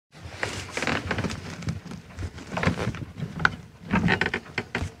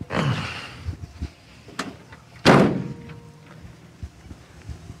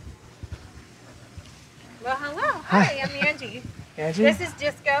Hi, I'm Angie. Angie? This is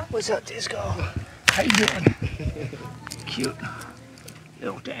Disco. What's up, Disco? How you doing? Cute.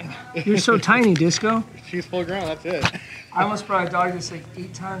 Little thing. You're so tiny, Disco. She's full grown, that's it. I almost brought a dog this like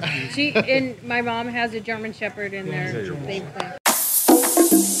 8 times. And my mom has a German Shepherd in there. They play.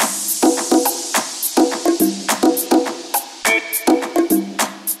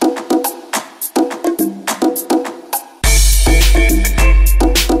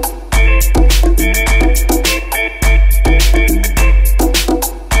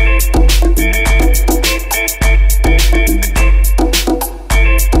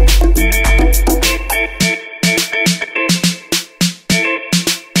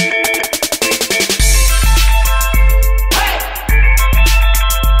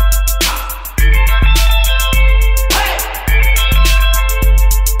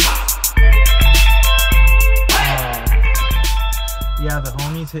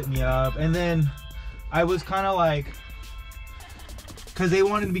 Hit me up, and then I was kind of like, because they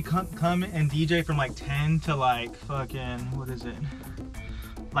wanted to be come and DJ from like 10 to like fucking, what is it,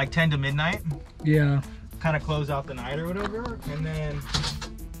 like 10 to midnight. Yeah, kind of close out the night or whatever. And then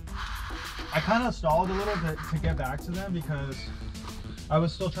I kind of stalled a little bit to get back to them because I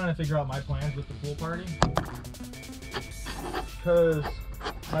was still trying to figure out my plans with the pool party, because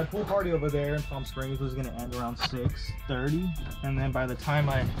my pool party over there in Palm Springs was gonna end around 6:30, and then by the time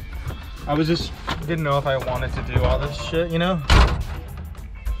I was just didn't know if I wanted to do all this shit, you know.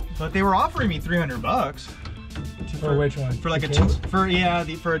 But they were offering me $300 for which one? For like for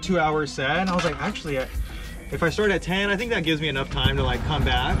a 2-hour set, and I was like, actually, if I start at 10, I think that gives me enough time to like come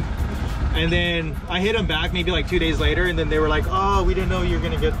back. And then I hit them back maybe like 2 days later, and then they were like, oh, we didn't know you were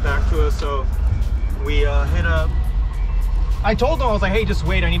gonna get back to us, so we hit up. I told them, I was like, hey, just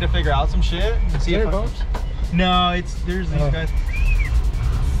wait, I need to figure out some shit and see if No, there's these guys.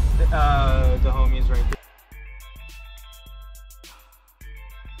 The homies right there.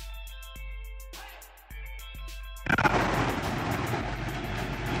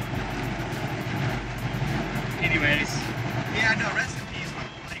 Anyways. Yeah, no, rest in peace,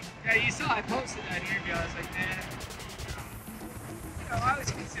 like, yeah, you saw I posted that interview. I was like, man, you know, I always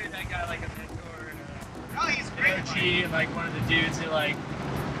consider that guy like a mentor. Oh, he's great. And like one of the dudes that like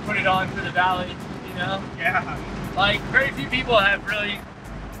put it on for the Valley, you know? Yeah. Like very few people have really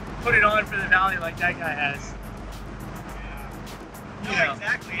put it on for the Valley like that guy has. Yeah. No, you know.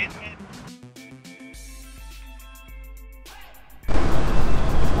 Exactly. I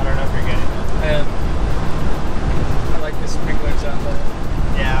don't know if you're getting it. I like the sprinklers on there.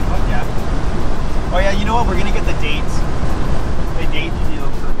 Yeah, fuck yeah. Oh yeah, you know what? We're gonna get the dates. The date deal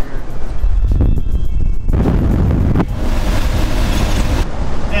for there.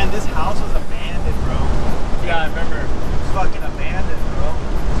 Man, this house was abandoned, bro. Yeah, I remember. It was fucking abandoned, bro.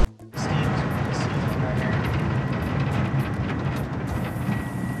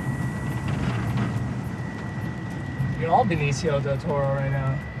 You're all Benicio del Toro right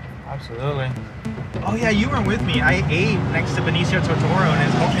now. Absolutely. Oh yeah, you weren't with me. I ate next to Benicio del Toro and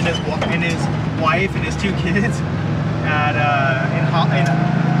his wife and his 2 kids at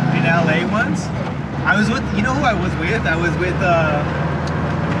in LA once. I was with, you know who I was with? I was with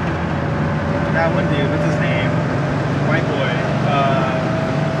that one dude, what's his name? White boy.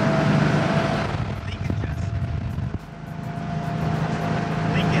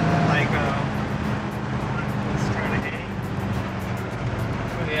 Lincoln, like, was trying to hang.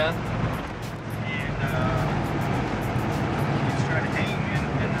 Yeah. And he was trying to hang,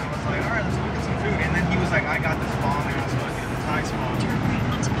 and I was like, alright, let's go get some food. And then he was like, I got this bomb ass fucking Thai spot.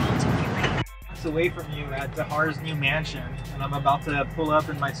 It's away from you at Dahar's new mansion, and I'm about to pull up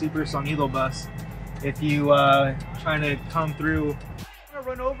in my Super Sonido bus. If you trying to come through, I'm gonna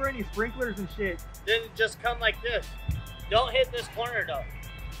run over any sprinklers and shit. Then just come like this. Don't hit this corner though.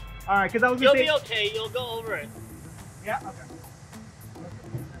 All right, because I was You'll gonna be okay. You'll go over it. Yeah. Okay.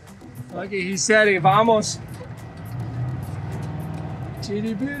 Okay, he said it. Vamos.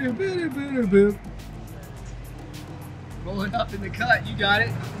 Rolling up in the cut. You got it.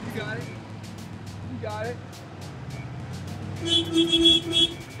 You got it. You got it.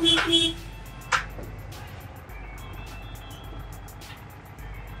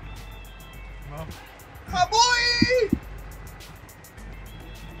 My boy!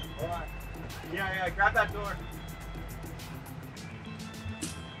 Hold on. Yeah, grab that door.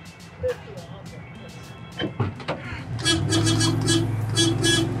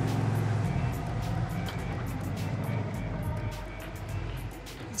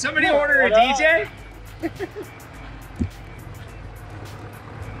 Did somebody order a DJ?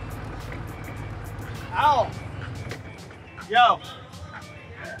 Alf! Yo!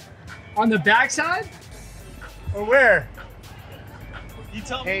 On the backside? Or where? You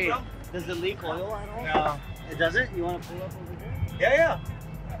tell me, bro. Does it leak oil at all? No. It doesn't? You want to pull up over here? Yeah.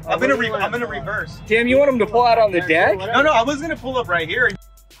 I'm gonna reverse. Damn, you want him to pull out on the deck? No, I was gonna pull up right here.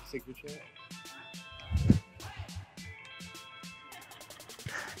 Signature.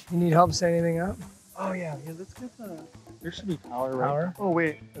 You need help setting anything up? Oh yeah, let's get the. There should be power, right? Oh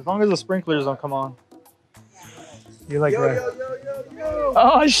wait, as long as the sprinklers don't come on. You like Yo.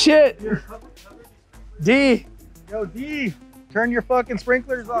 Oh shit! D. Yo, D, turn your fucking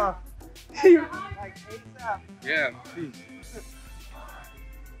sprinklers off. Yeah.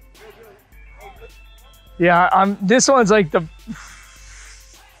 Yeah, this one's like the.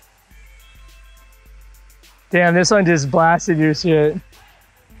 Damn, this one just blasted your shit.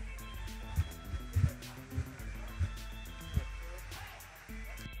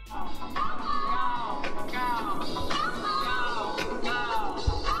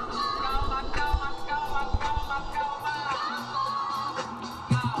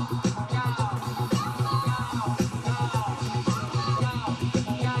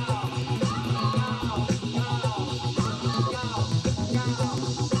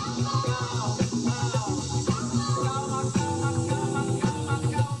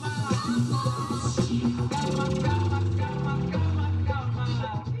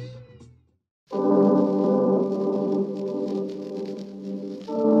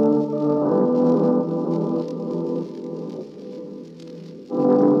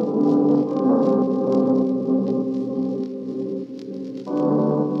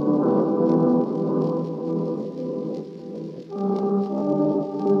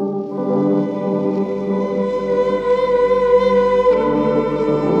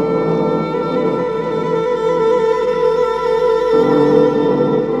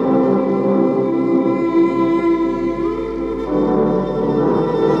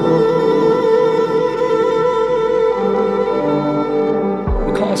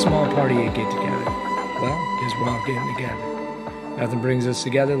 Nothing brings us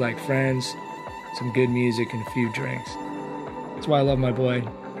together like friends, some good music, and a few drinks. That's why I love my boy,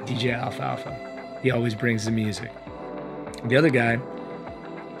 DJ Alf Alpha. He always brings the music. The other guy,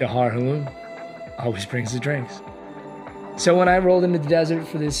 the Halum, always brings the drinks. So when I rolled into the desert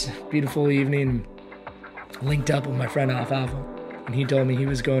for this beautiful evening, linked up with my friend Alf Alpha, and he told me he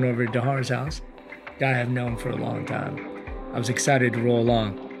was going over to Dahar's house, guy I've known for a long time. I was excited to roll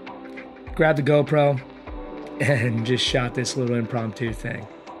along. Grabbed the GoPro, and just shot this little impromptu thing.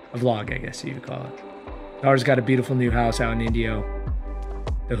 A vlog, I guess you could call it. Dahar's got a beautiful new house out in Indio,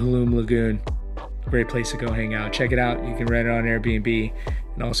 the Halum Lagoon. Great place to go hang out. Check it out. You can rent it on Airbnb.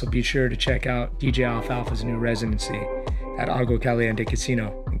 And also be sure to check out DJ Alf Alpha's new residency at Agua Caliente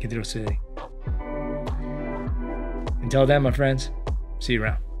Casino in Cathedral City. Until then, my friends, see you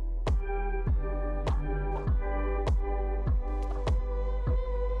around.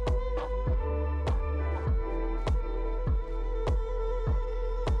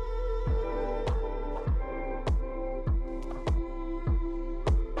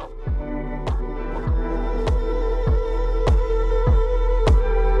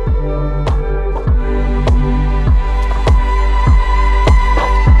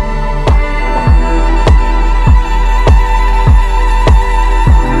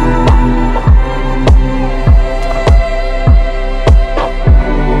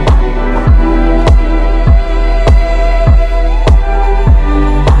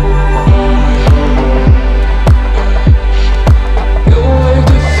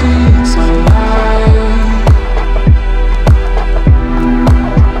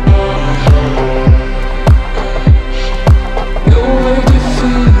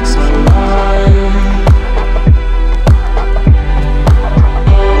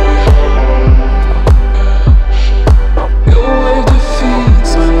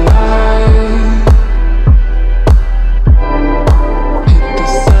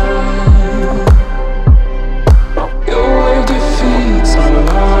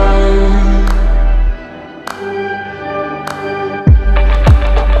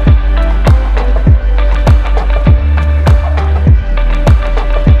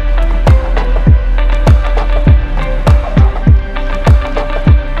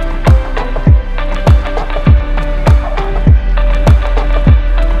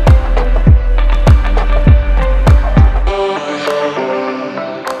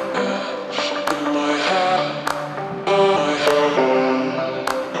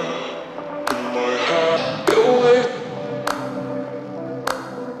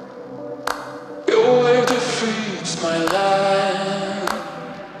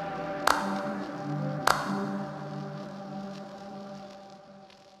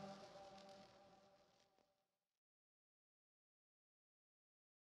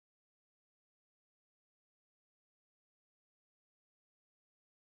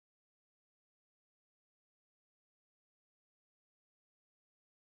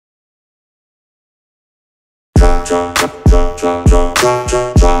 I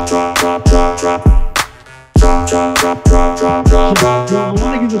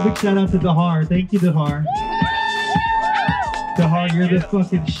want to give a big shout out to Dahar. Thank you, Dahar. Dahar, you're the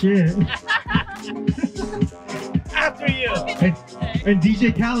fucking shit. After you. And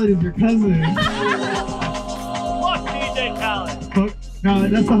DJ Khaled is your cousin. Fuck DJ Khaled. Fuck. No,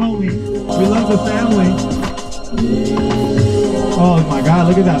 that's the homie. We love the family. Oh my god,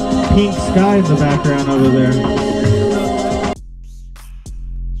 look at that pink sky in the background over there.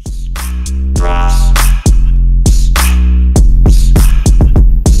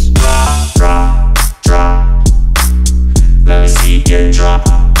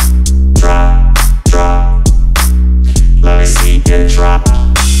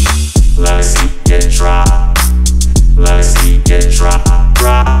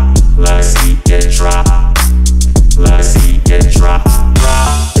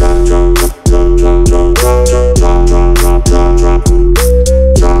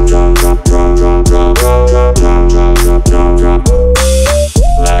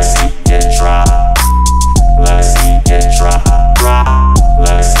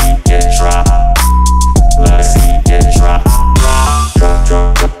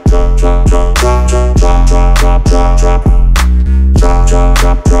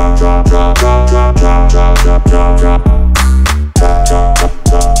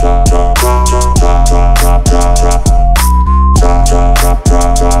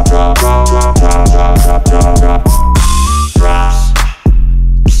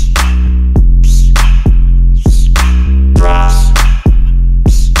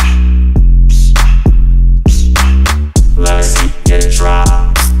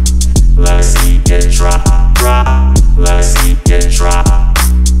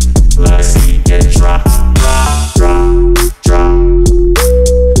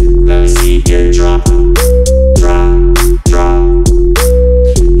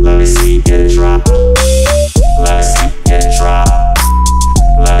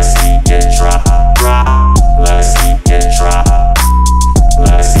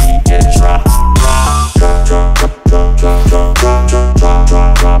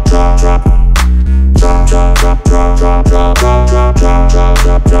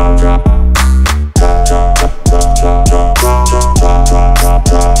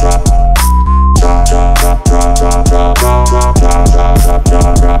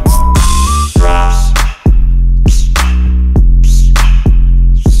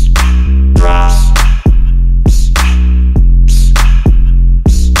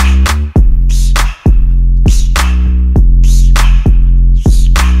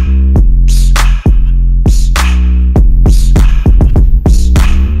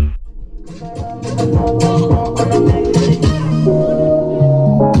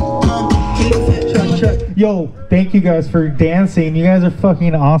 Yo, thank you guys for dancing. You guys are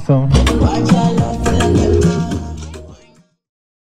fucking awesome.